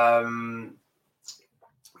 Thiago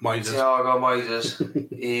Moises,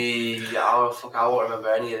 I won't remember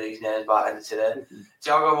any of these names by the end of today.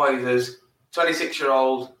 Thiago Moises,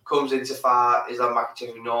 26-year-old, comes into fight. Islam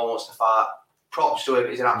Makhachev, who no one wants to fight. Props to him,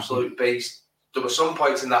 he's an absolute beast. There were some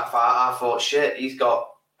points in that fight I thought, shit, he's got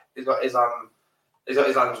Islam's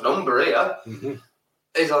number here. Mm-hmm.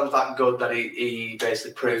 Islam's that good that he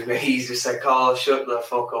basically proved me. He's just said, Carl, shut the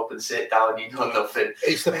fuck up and sit down. You know nothing.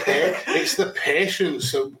 It's the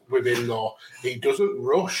patience with him, though. He doesn't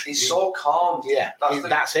rush. He's so calm. Yeah,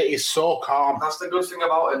 that's it. He's so calm. That's the good thing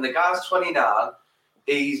about him. The guy's 29.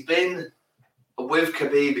 He's been with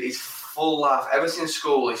Khabib his full life, ever since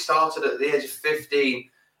school. He started at the age of 15.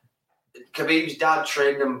 Khabib's dad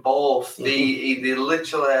trained them both. Mm-hmm. They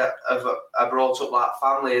literally are brought up like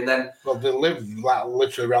family, and then they live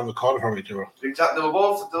literally around the corner from each other. Exactly, they were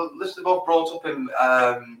both brought up in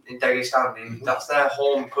Dagestan. Mm-hmm. That's their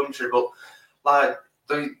home country. But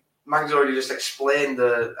Mag's already just explained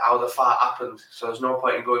how the fight happened, so there's no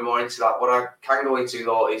point in going more into that. What I can go into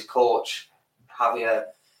though is coach Javier.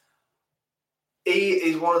 He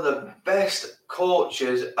is one of the best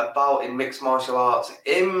coaches about in mixed martial arts.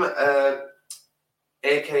 Him,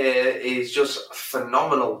 AKA, is just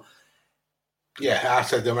phenomenal. Yeah, I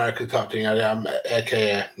said the American top team. I'm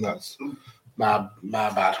AKA. That's my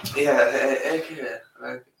bad. Yeah, AKA.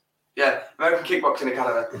 Yeah, American Kickboxing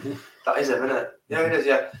Academy. Mm-hmm. That is him, isn't it? Yeah, it is,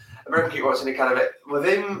 yeah. American Kickboxing Academy. With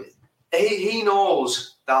him, he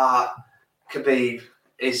knows that Khabib,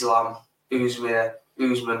 Islam,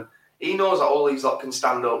 Usman, he knows that all these lot can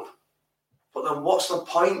stand up But then what's the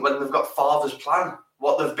point when they've got father's plan?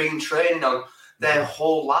 What they've been training on their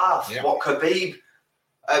whole life? Yeah. What Khabib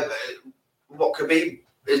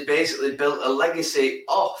has basically built a legacy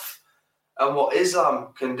off, and what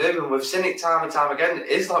Islam can do. And we've seen it time and time again.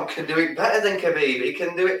 Islam can do it better than Khabib. He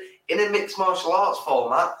can do it in a mixed martial arts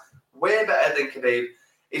format, way better than Khabib.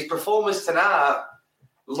 His performance tonight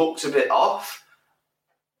looked a bit off,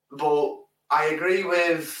 but I agree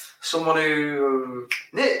with someone who...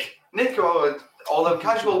 Nick, or all them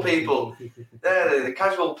casual people. They're the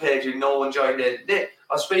casual page who no one joined in. Nick,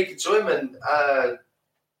 I was speaking to him and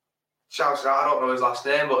shouted out, I don't know his last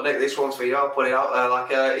name, but Nick, this one's for you, I'll put it out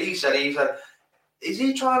there. He said, is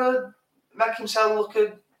he trying to make himself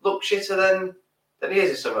look shitter than he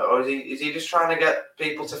is or something? Or is he just trying to get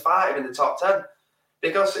people to fight him in the top 10?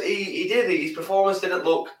 Because he did. His performance didn't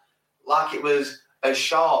look like it was as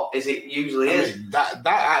sharp as it usually is. Mean, that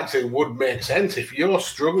actually would make sense. If you're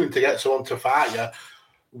struggling to get someone to fight you,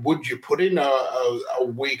 would you put in a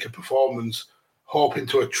weaker performance hoping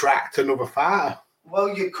to attract another fighter?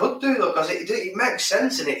 Well, you could do, though, because it makes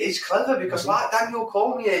sense and it is clever. Because like Daniel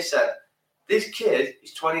Cormier said, this kid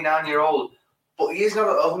is 29-year-old, but he is not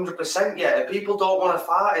at 100% yet, and people don't want to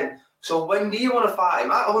fight him. So when do you want to fight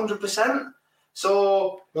him? At 100%?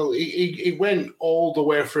 So... Well, he went all the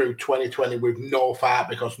way through 2020 with no fight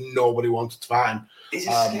because nobody wanted to fight him. He's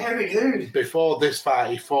a scary dude. Before this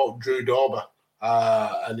fight, he fought Drew Dober,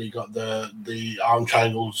 and he got the arm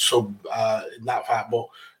triangle sub in that fight. But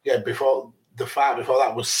yeah, before the fight before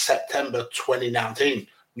that was September 2019.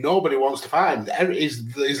 Nobody wants to fight him. He's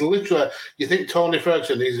literally... You think Tony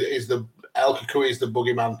Ferguson is the El Cucuy is the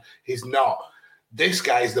boogeyman. He's not. This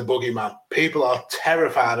guy's the boogeyman. People are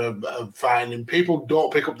terrified of fighting him. People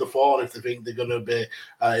don't pick up the phone if they think they're going to be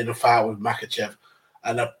in a fight with Makhachev.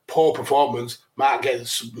 And a poor performance might get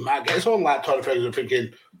someone like Tony Ferguson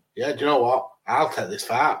thinking, yeah, do you know what? I'll take this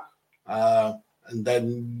fight. And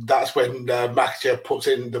then that's when Makhachev puts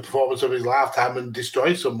in the performance of his lifetime and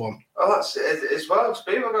destroys someone. Oh, that's it as well.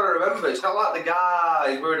 People got to remember, it's not like the guy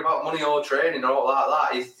is worried about money or training or all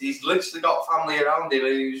like that. He's literally got family around him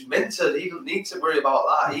who's mentored. He doesn't need to worry about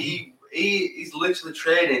that. He's literally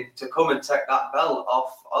training to come and take that belt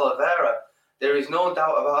off Oliveira. There is no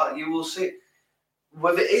doubt about it. You will see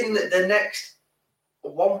within the next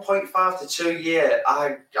 1.5 to 2 years,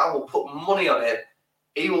 I will put money on it.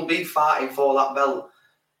 He will be fighting for that belt.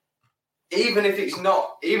 Even if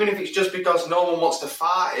it's just because no one wants to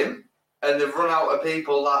fight him and they've run out of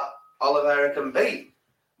people that Oliveira can beat.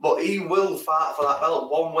 But he will fight for that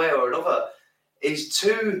belt one way or another. He's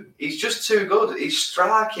just too good. His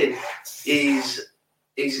striking is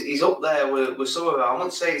up there with some of it. I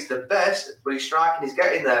wouldn't say it's the best, but his striking is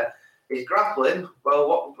getting there. His grappling,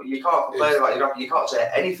 well, you can't complain about his grappling. You can't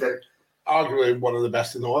say anything. Arguably one of the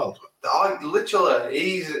best in the world.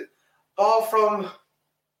 He's far from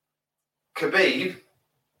Khabib.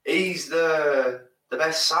 He's the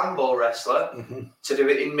best sambo wrestler to do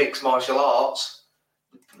it in mixed martial arts.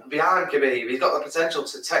 Behind Khabib, he's got the potential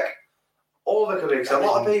to take over Khabib. So a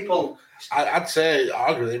lot of people, I'd say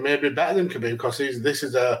arguably maybe better than Khabib because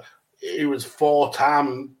he was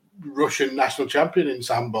 4-time Russian national champion in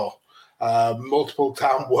sambo,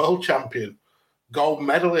 multiple-time world champion. Gold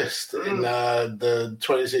medalist in the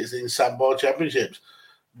 2016 Sambo Championships.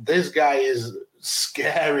 This guy is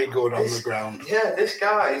scary good on the ground. Yeah, this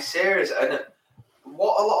guy is serious. And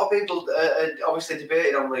what a lot of people are obviously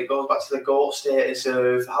debating on when it goes back to the GOAT status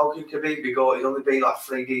of how can Khabib be GOAT? He'd only be like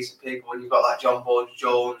 3 decent people when you've got like John Bones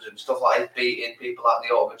Jones and stuff like that beating people like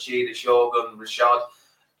the Machida, Shogun, Rashad,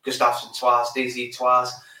 Gustafsson twice, DZ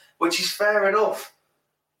twice, which is fair enough.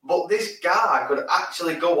 But this guy could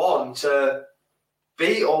actually go on to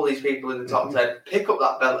beat all these people in the top 10, pick up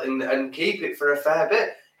that belt and keep it for a fair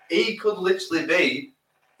bit. He could literally be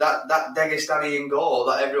that Dagestani goal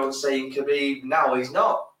that everyone's saying Khabib now. He's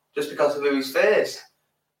not, just because of who he's faced.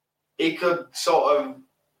 He could sort of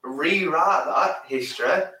rewrite that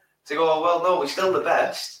history to go, well, no, we're still the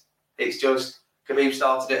best. It's just Khabib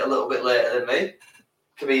started it a little bit later than me.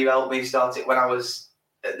 Khabib helped me start it when I was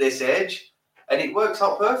at this age. And it works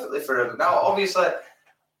out perfectly for him. Now, obviously,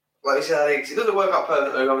 like I said, it doesn't work out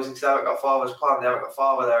perfectly, obviously, because they haven't got father's plan, they haven't got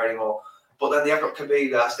father there anymore. But then they have got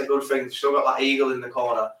Khabib there, that's the good thing. They've still got that eagle in the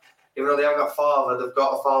corner. Even though they haven't got father, they've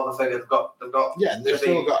got a father figure. They've got yeah, and they've Khabib.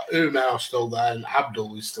 still got Umar still there, and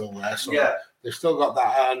Abdul is still there. So yeah, they've still got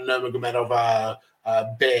that Nurmagomedov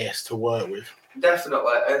base to work with.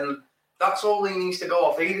 Definitely, and that's all he needs to go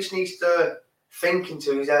off. He just needs to think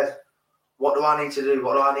into his head, what do I need to do?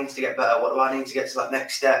 What do I need to get better? What do I need to get to that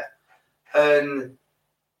next step? And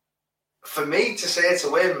for me to say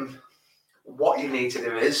to him, what you need to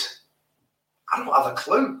do is I don't have a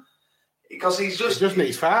clue. Because he just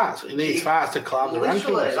needs farts. He needs farts to climb the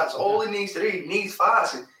rankings. That's all he needs to do. He needs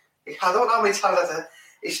farts. I don't know how many times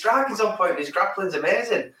his striking's on point and his grappling's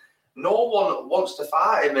amazing. No one wants to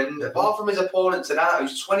fight him, and apart from his opponent tonight,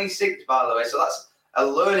 who's 26, by the way, so that's a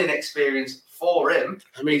learning experience for him.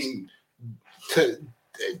 I mean, to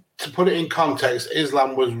put it in context,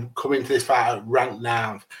 Islam was coming to this fight at rank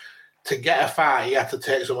 9. To get a fight, he had to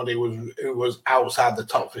take somebody who was outside the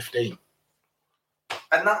top 15.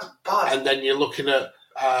 And that's bad. And then you're looking at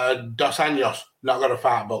Dos Anjos, not got a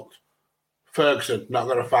fight booked. Ferguson, not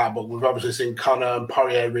got a fight booked. We've obviously seen Conor and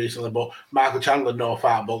Poirier recently, but Michael Chandler, no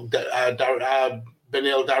fight booked.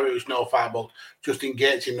 Beneil Dariush, no fight booked. Justin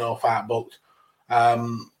Gaethje, no fight booked.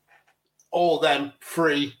 All them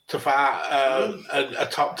free to fight a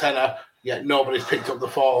top tenner, yet nobody's picked up the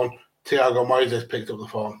phone. Thiago Moises picked up the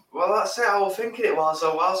phone. Well, that's it. I was thinking it whilst I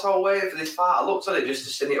was waiting for this fight. I looked at it just to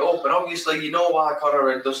set it up, and obviously, you know why Conor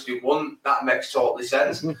and Dusty won. That makes totally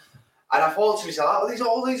sense. And I thought to myself,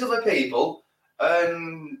 all these other people,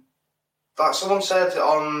 and like someone said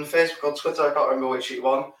on Facebook or Twitter, I can't remember which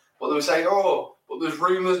one, but they were saying, but there's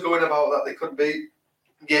rumours going about that they could beat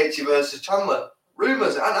Gaethje versus Chandler.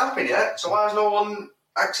 Rumours aren't happening yet, so why has no one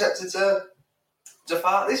accepted to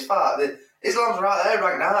fight this fight? Islam's right there,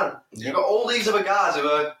 right now. Yep. You've got all these other guys who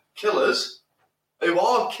are killers,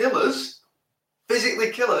 physically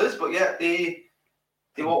killers, but yet they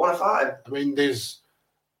won't want to fight him. I mean, there's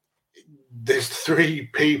 3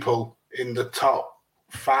 people in the top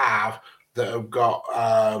 5 that have got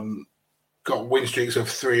win streaks of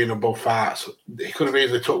 3 and above fights. He could have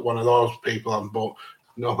easily took one of those people on, but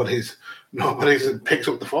nobody's picked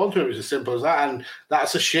up the phone to him. It's as simple as that, and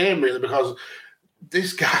that's a shame, really, because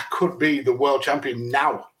this guy could be the world champion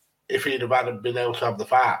now if he'd have been able to have the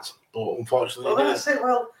fights. But unfortunately, that's it.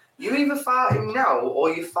 Well, you either fight him now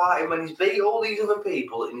or you fight him when he's beat all these other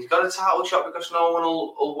people and he's got a title shot because no one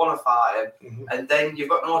will want to fight him. Mm-hmm. And then you've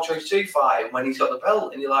got no choice to fight him when he's got the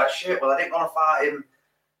belt. And you're like, shit, well, I didn't want to fight him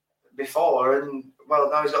before. And,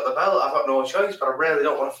 well, now he's got the belt. I've got no choice, but I really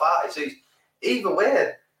don't want to fight. So either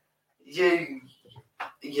way,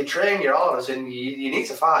 you train your arms and you need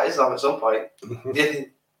to fight Islam at some point.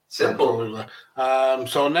 Simple. Absolutely.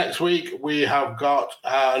 So next week we have got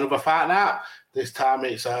another fight night. This time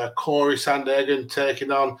it's Corey Sandhagen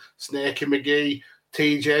taking on Snakey McGee,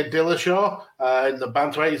 TJ Dillashaw in the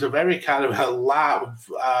bantamweight. It's a very kind of a light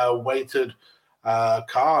weighted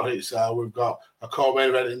card. It's we've got a co-main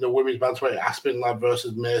event in the women's bantamweight, Aspen Ladd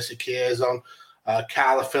versus Macy Chiasson,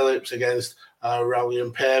 Carla Phillips against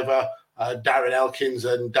Raulian Paiva, Darren Elkins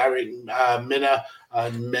and Derek Minner,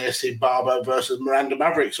 and Macy Barber versus Miranda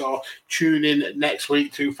Maverick. So tune in next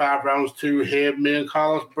week to 5 rounds to hear me and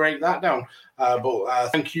Carlos break that down. But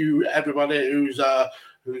thank you everybody who's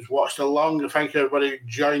watched along. Thank you everybody who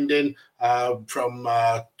joined in from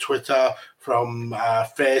Twitter, from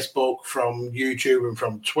Facebook, from YouTube, and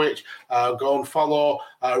from Twitch. Go and follow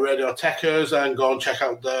Radio Techers and go and check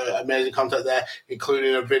out the amazing content there,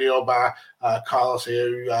 including a video by Carlos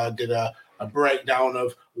who did a breakdown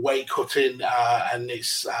of weight cutting and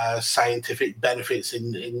its scientific benefits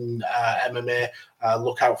in MMA.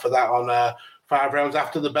 Look out for that on 5 rounds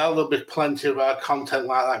after the bell. There'll be plenty of content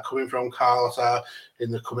like that coming from Carlos in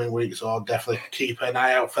the coming weeks, so definitely keep an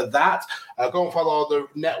eye out for that. Go and follow the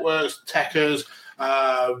networks, Techers,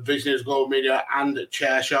 Visionaries Global Media, and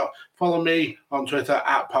Chairshot. Follow me on Twitter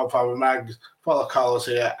at PodFarmerMags. Follow Carlos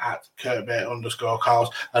here at KurtBay_Carlos,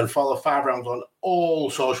 and follow 5 rounds on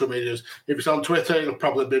all social medias. If it's on Twitter, it'll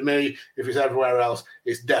probably be me. If it's everywhere else,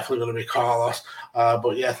 it's definitely going to be Carlos.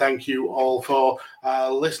 But yeah, thank you all for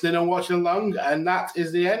listening and watching along, and that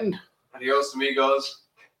is the end. Adios, amigos.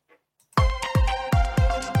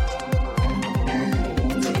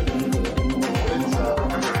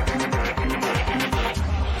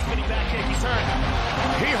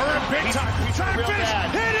 He hurt him big time. He's trying to finish.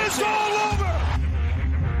 It is all over.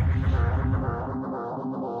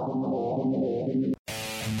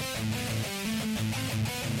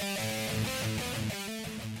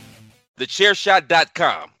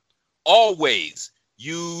 TheChairShot.com. Always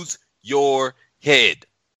use your head.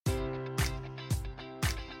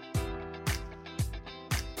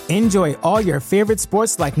 Enjoy all your favorite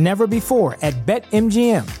sports like never before at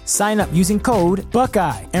BetMGM. Sign up using code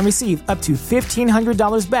Buckeye and receive up to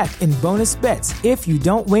 $1,500 back in bonus bets if you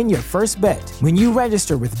don't win your first bet. When you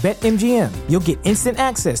register with BetMGM, you'll get instant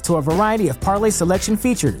access to a variety of parlay selection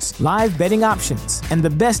features, live betting options, and the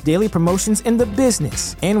best daily promotions in the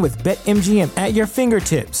business. And with BetMGM at your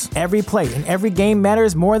fingertips, every play and every game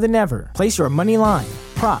matters more than ever. Place your money line,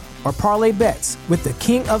 prop, or parlay bets with the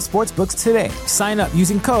king of sportsbooks today. Sign up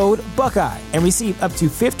using code Buckeye and receive up to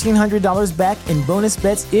 $1,500 back in bonus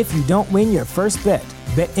bets if you don't win your first bet.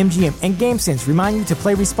 BetMGM and GameSense remind you to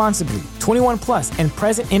play responsibly. 21 plus and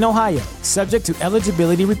present in Ohio, subject to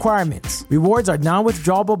eligibility requirements. Rewards are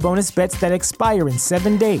non-withdrawable bonus bets that expire in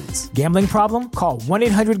 7 days. Gambling problem? Call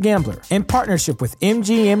 1-800-GAMBLER. In partnership with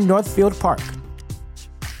MGM Northfield Park.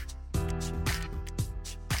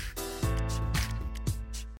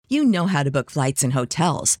 You know how to book flights and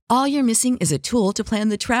hotels. All you're missing is a tool to plan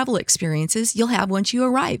the travel experiences you'll have once you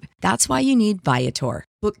arrive. That's why you need Viator.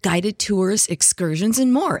 Book guided tours, excursions,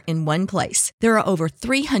 and more in one place. There are over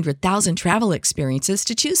 300,000 travel experiences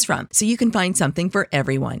to choose from, so you can find something for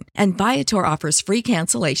everyone. And Viator offers free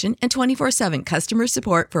cancellation and 24/7 customer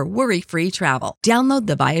support for worry-free travel. Download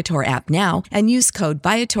the Viator app now and use code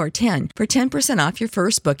Viator10 for 10% off your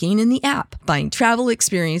first booking in the app. Find travel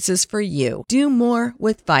experiences for you. Do more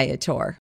with Viator.